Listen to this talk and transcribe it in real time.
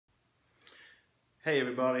Hey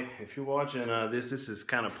everybody, if you're watching this is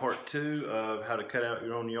kind of part 2 of how to cut out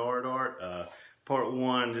your own yard art. Part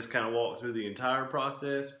 1 just kind of walked through the entire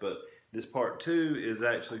process, but this part 2 is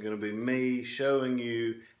actually going to be me showing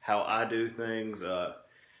you how I do things.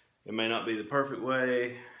 It may not be the perfect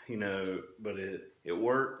way, you know, but it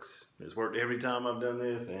works. It's worked every time I've done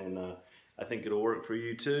this, and I think it'll work for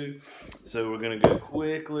you too. So we're going to go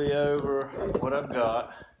quickly over what I've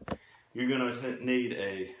got. You're going to need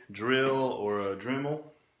a drill or a Dremel.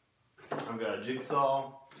 I've got a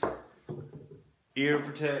jigsaw, ear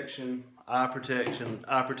protection, eye protection.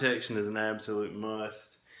 Eye protection is an absolute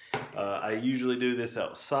must. I usually do this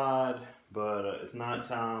outside, but it's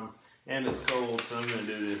nighttime and it's cold, so I'm going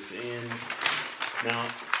to do this in. Now,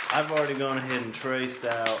 I've already gone ahead and traced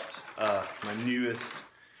out my newest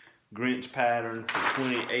Grinch pattern for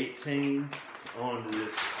 2018 onto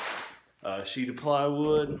this sheet of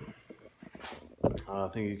plywood. I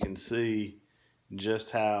think you can see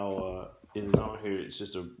just how it is on here. It's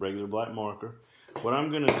just a regular black marker. What I'm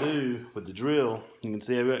going to do with the drill, you can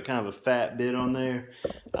see I've got kind of a fat bit on there.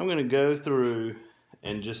 I'm going to go through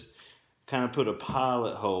and just kind of put a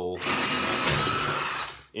pilot hole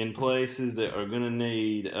in places that are going to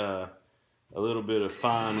need a little bit of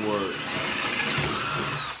fine work.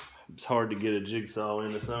 It's hard to get a jigsaw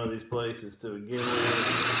into some of these places to begin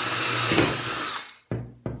with.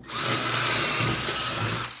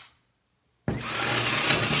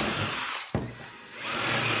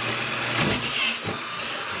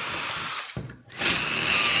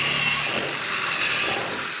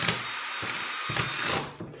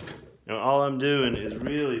 All I'm doing is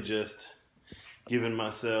really just giving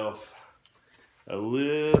myself a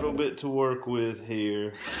little bit to work with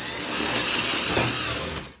here.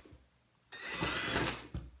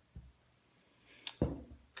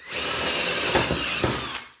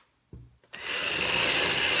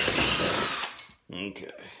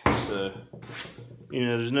 Okay, so, you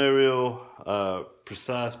know, there's no real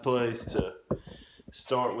precise place to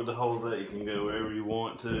start with the holes that you can go wherever you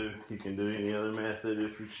want to. You can do any other method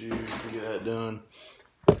if you choose to get that done.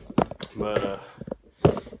 But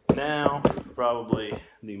now, probably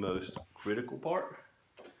the most critical part: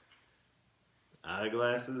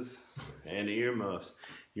 eyeglasses and earmuffs.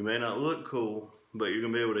 You may not look cool, but you're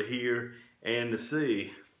gonna be able to hear and to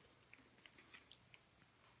see.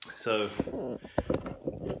 So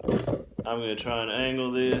I'm gonna try and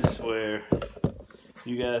angle this where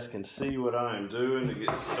you guys can see what I am doing to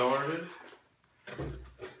get started.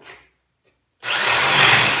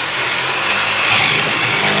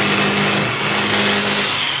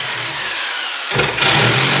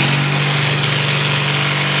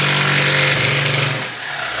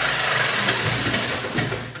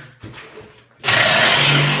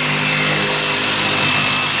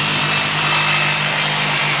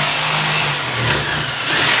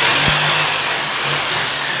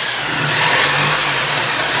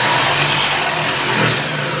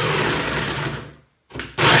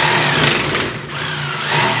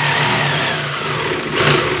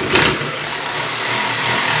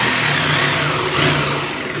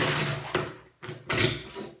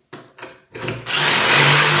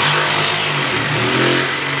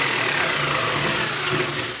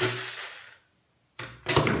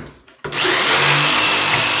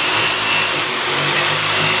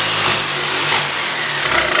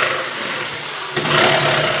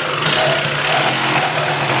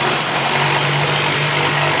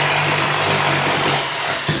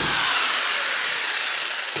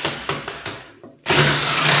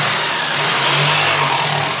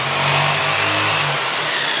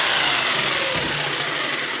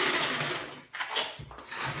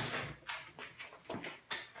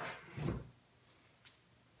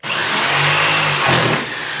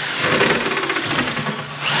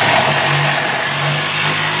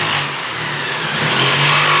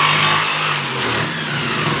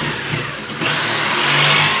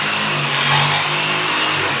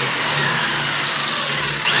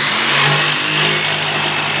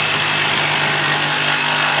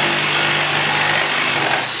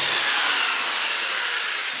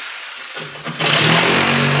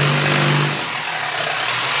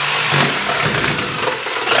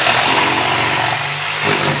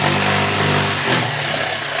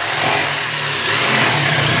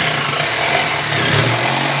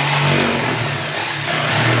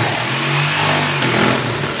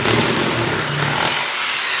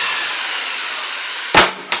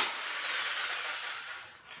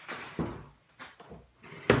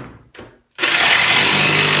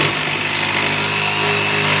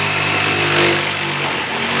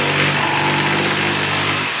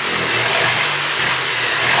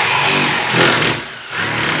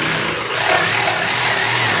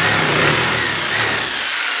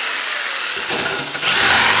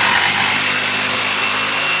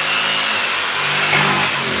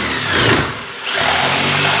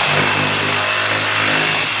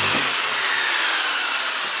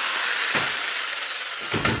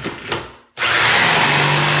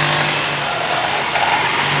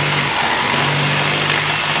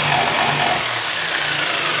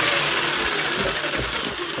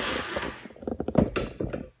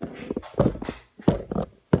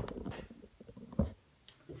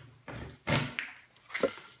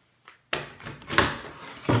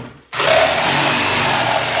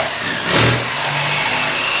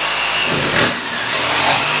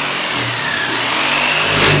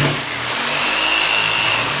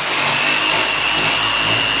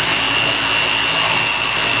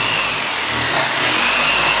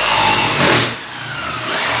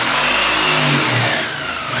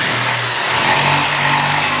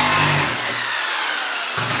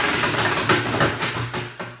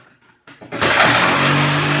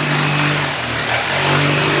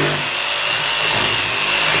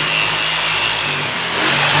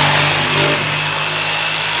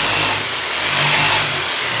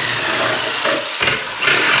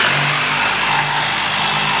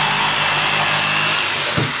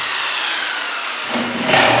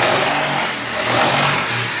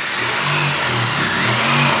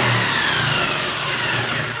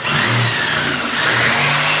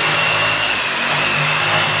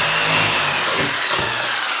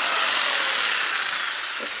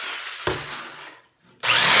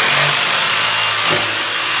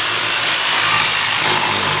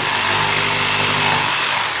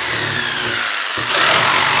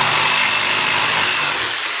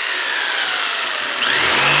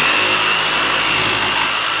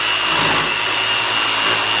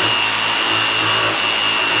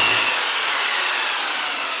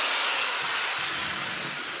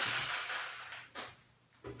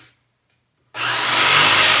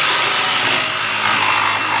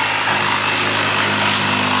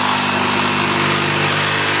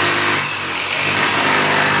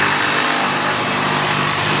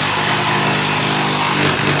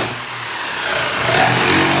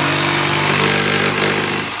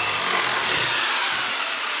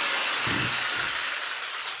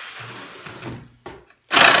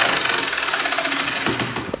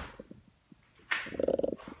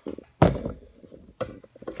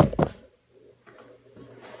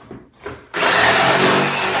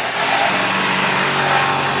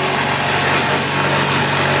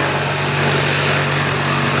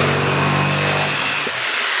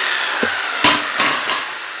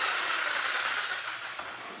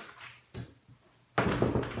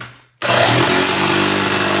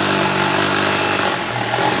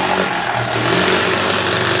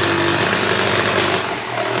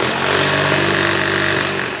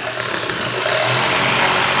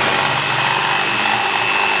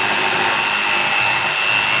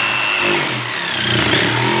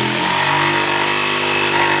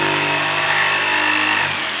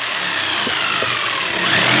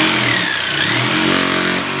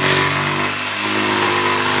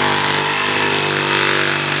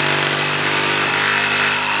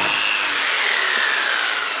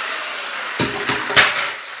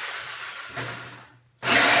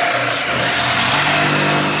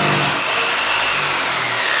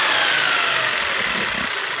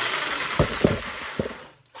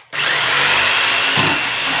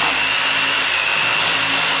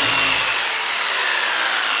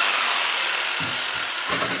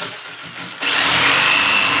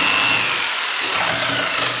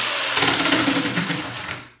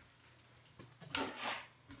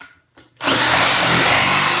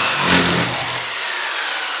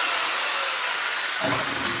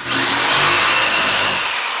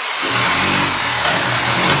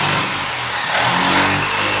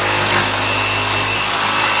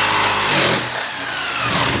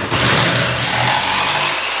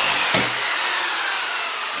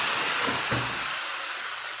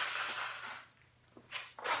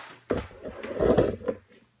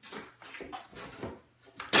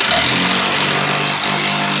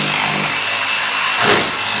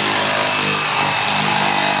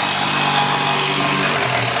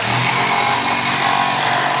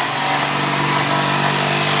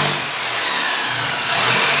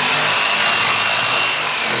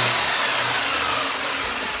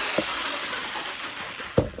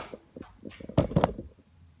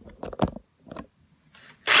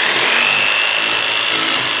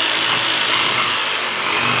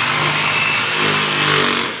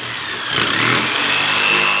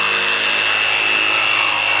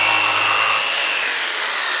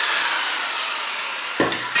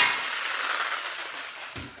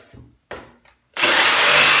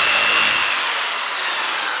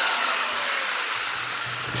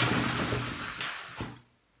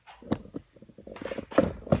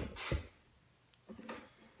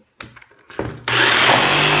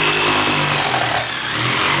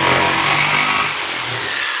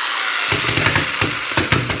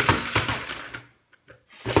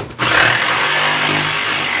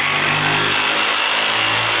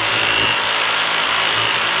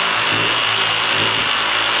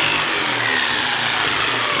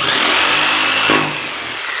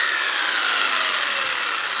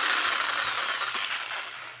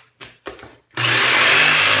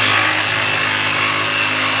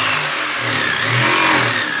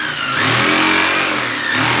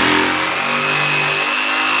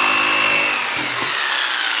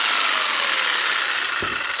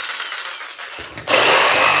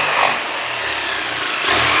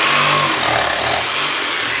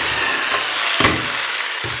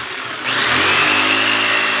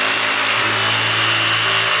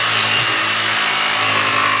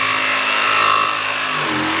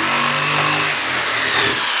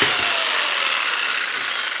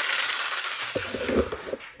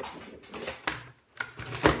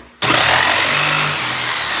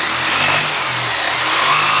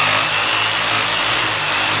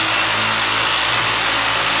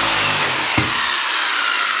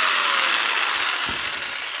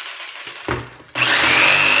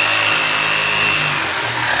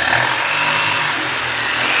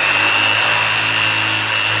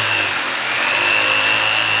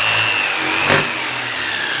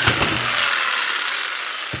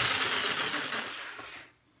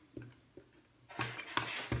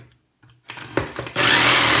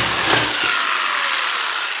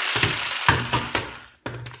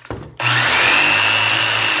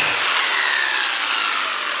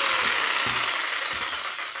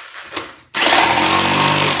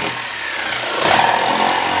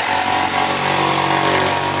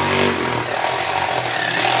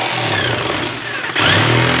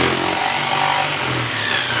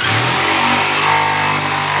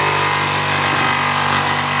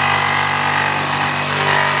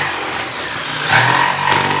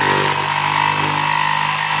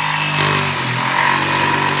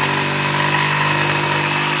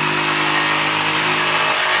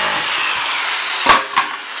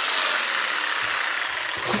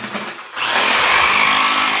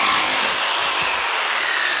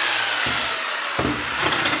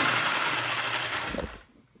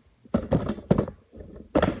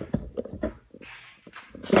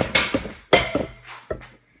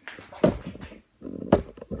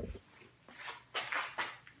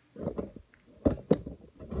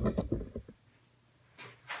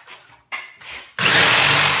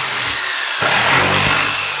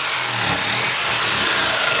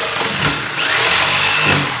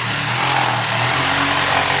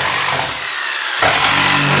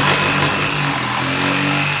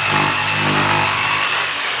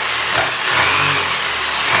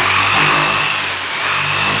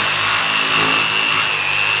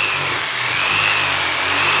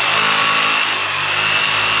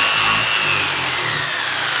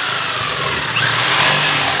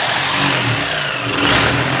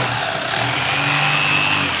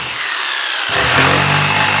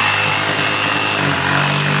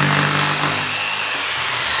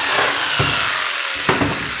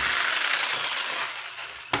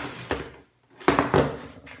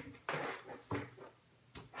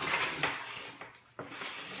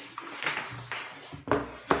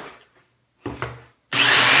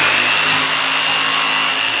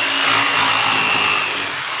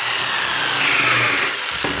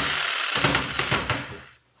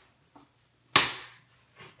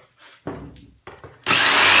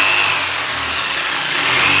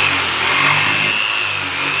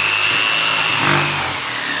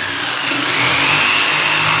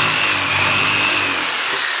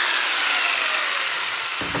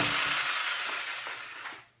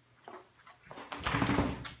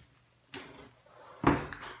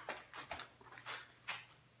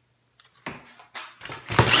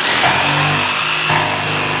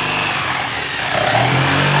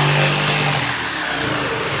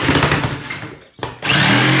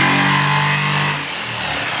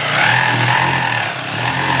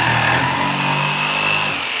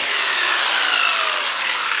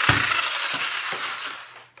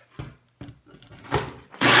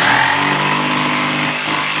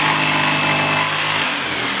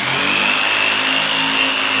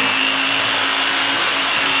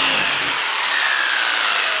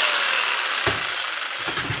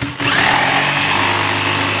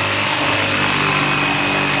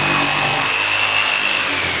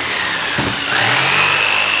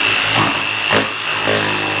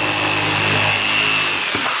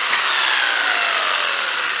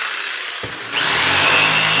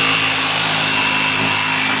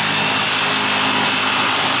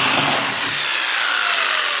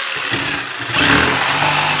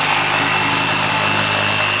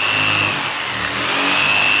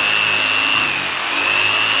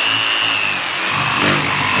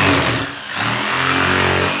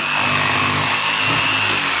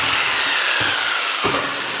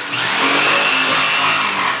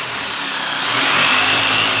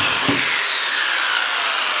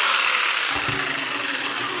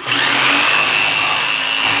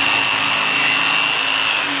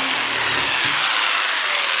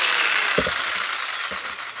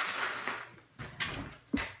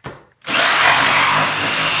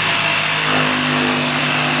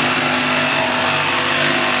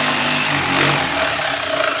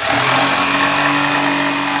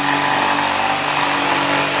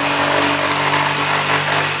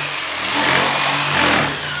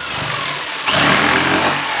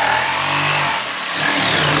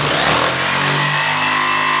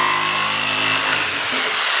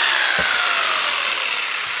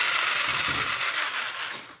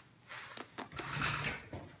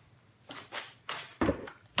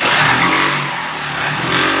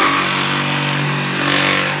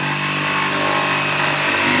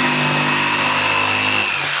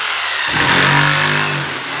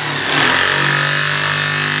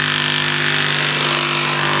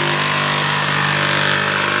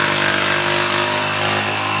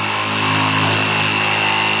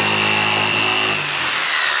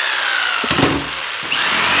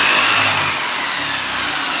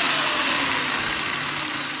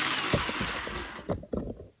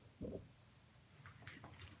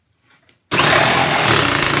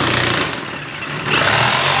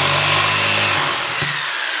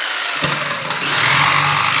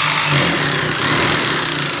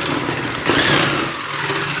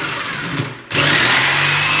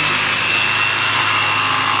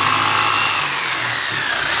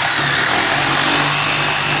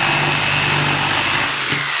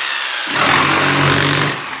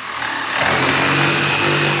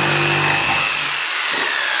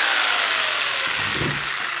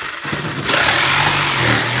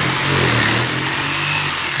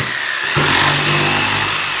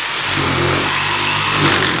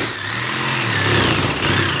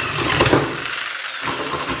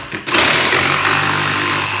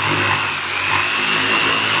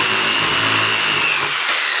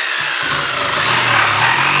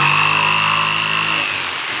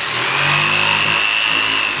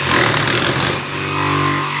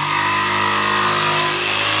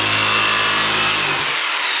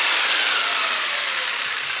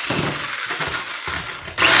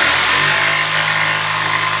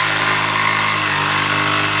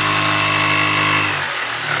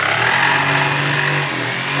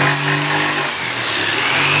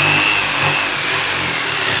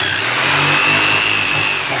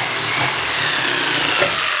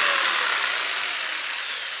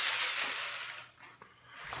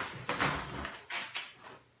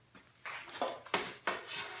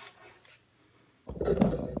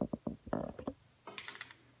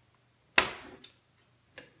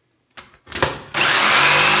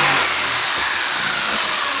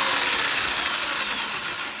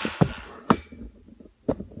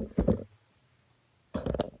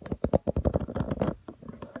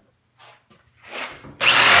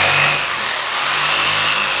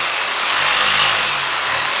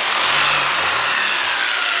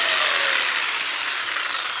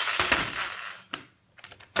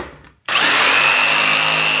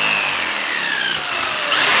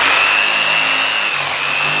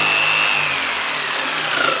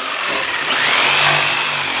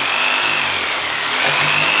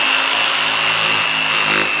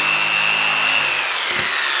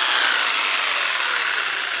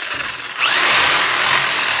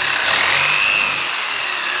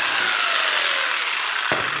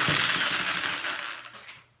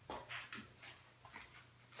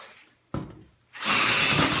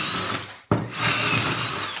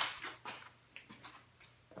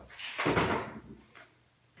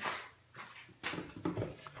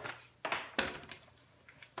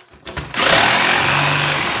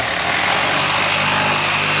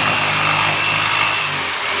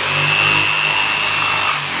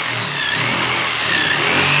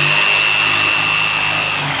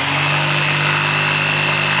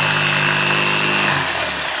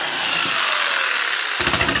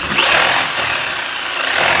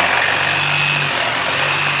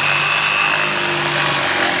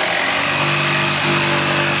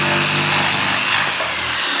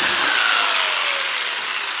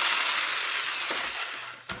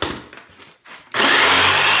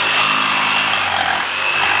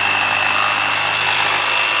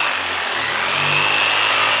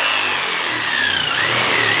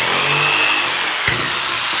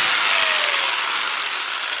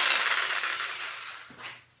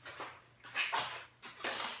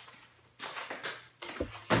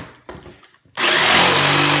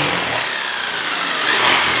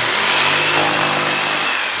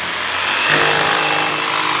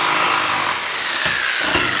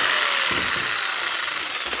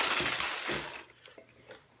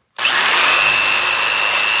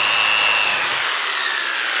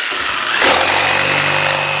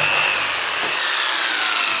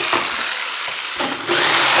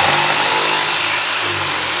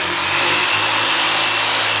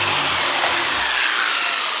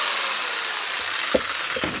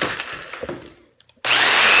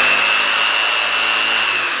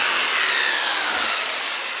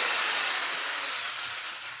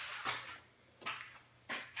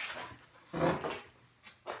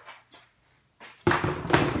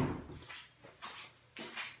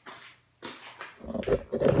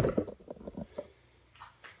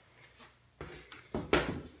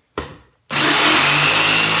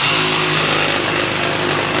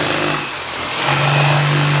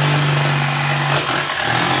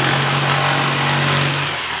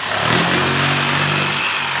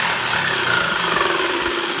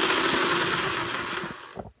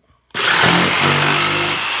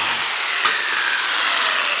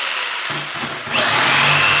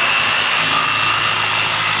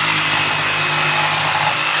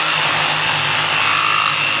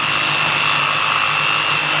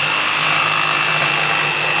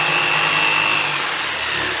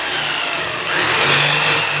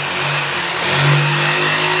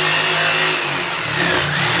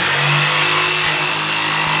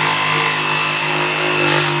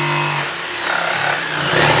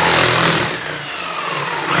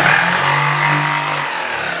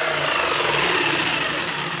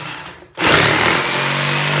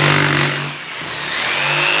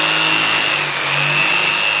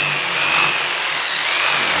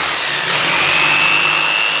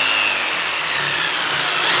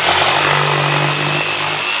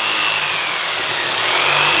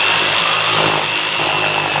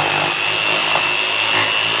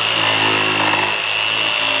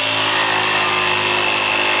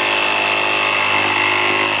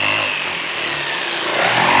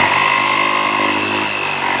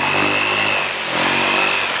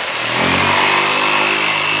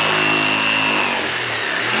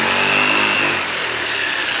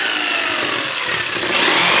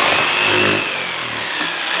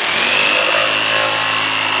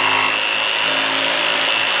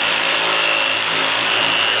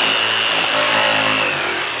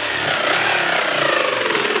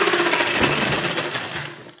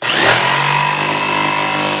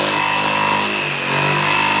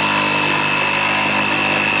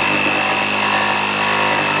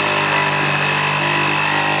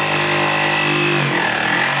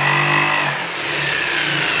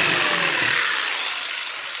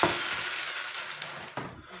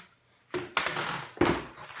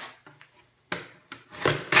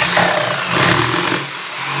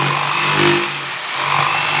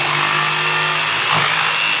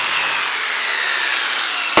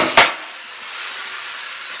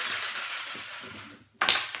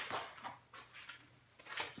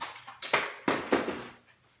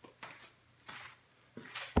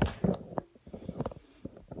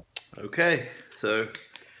 Okay, so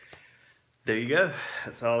there you go.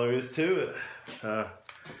 That's all there is to it.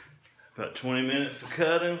 About 20 minutes of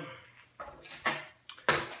cutting.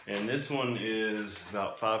 And this one is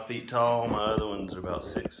about 5 feet tall. My other ones are about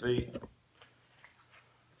 6 feet.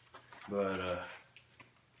 But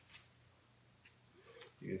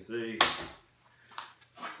you can see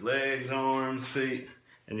legs, arms, feet.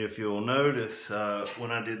 And if you'll notice, when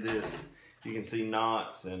I did this, you can see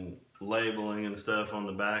knots and labeling and stuff on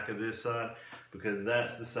the back of this side, because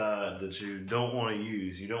that's the side that you don't want to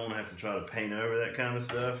use. You don't want to have to try to paint over that kind of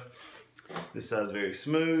stuff. This side's very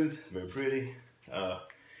smooth, it's very pretty.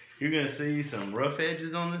 You're going to see some rough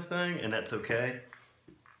edges on this thing, and that's okay,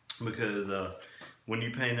 because when you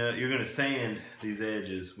paint up, you're going to sand these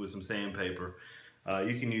edges with some sandpaper.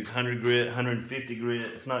 You can use 100 grit, 150 grit.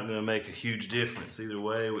 It's not going to make a huge difference either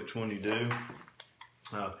way which one you do.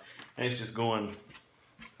 And it's just going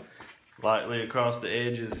lightly across the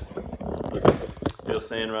edges. It'll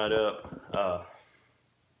sand right up.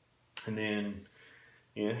 And then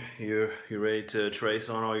you're ready to trace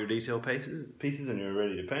on all your detail pieces, and you're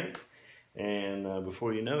ready to paint. And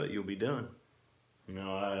before you know it, you'll be done.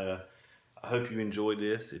 I hope you enjoyed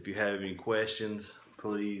this. If you have any questions,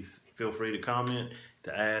 please feel free to comment,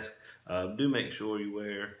 to ask. Do make sure you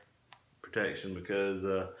wear protection, because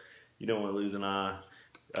you don't want to lose an eye.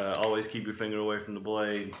 Always keep your finger away from the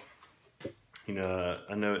blade.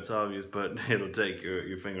 I know it's obvious, but it'll take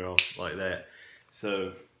your finger off like that.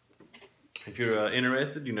 So if you're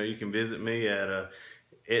interested, you can visit me at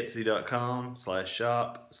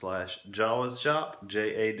etsy.com/shop/JawasShop,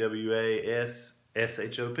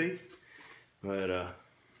 JAWASSHOP. But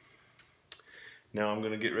now I'm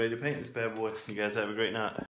going to get ready to paint this bad boy. You guys have a great night.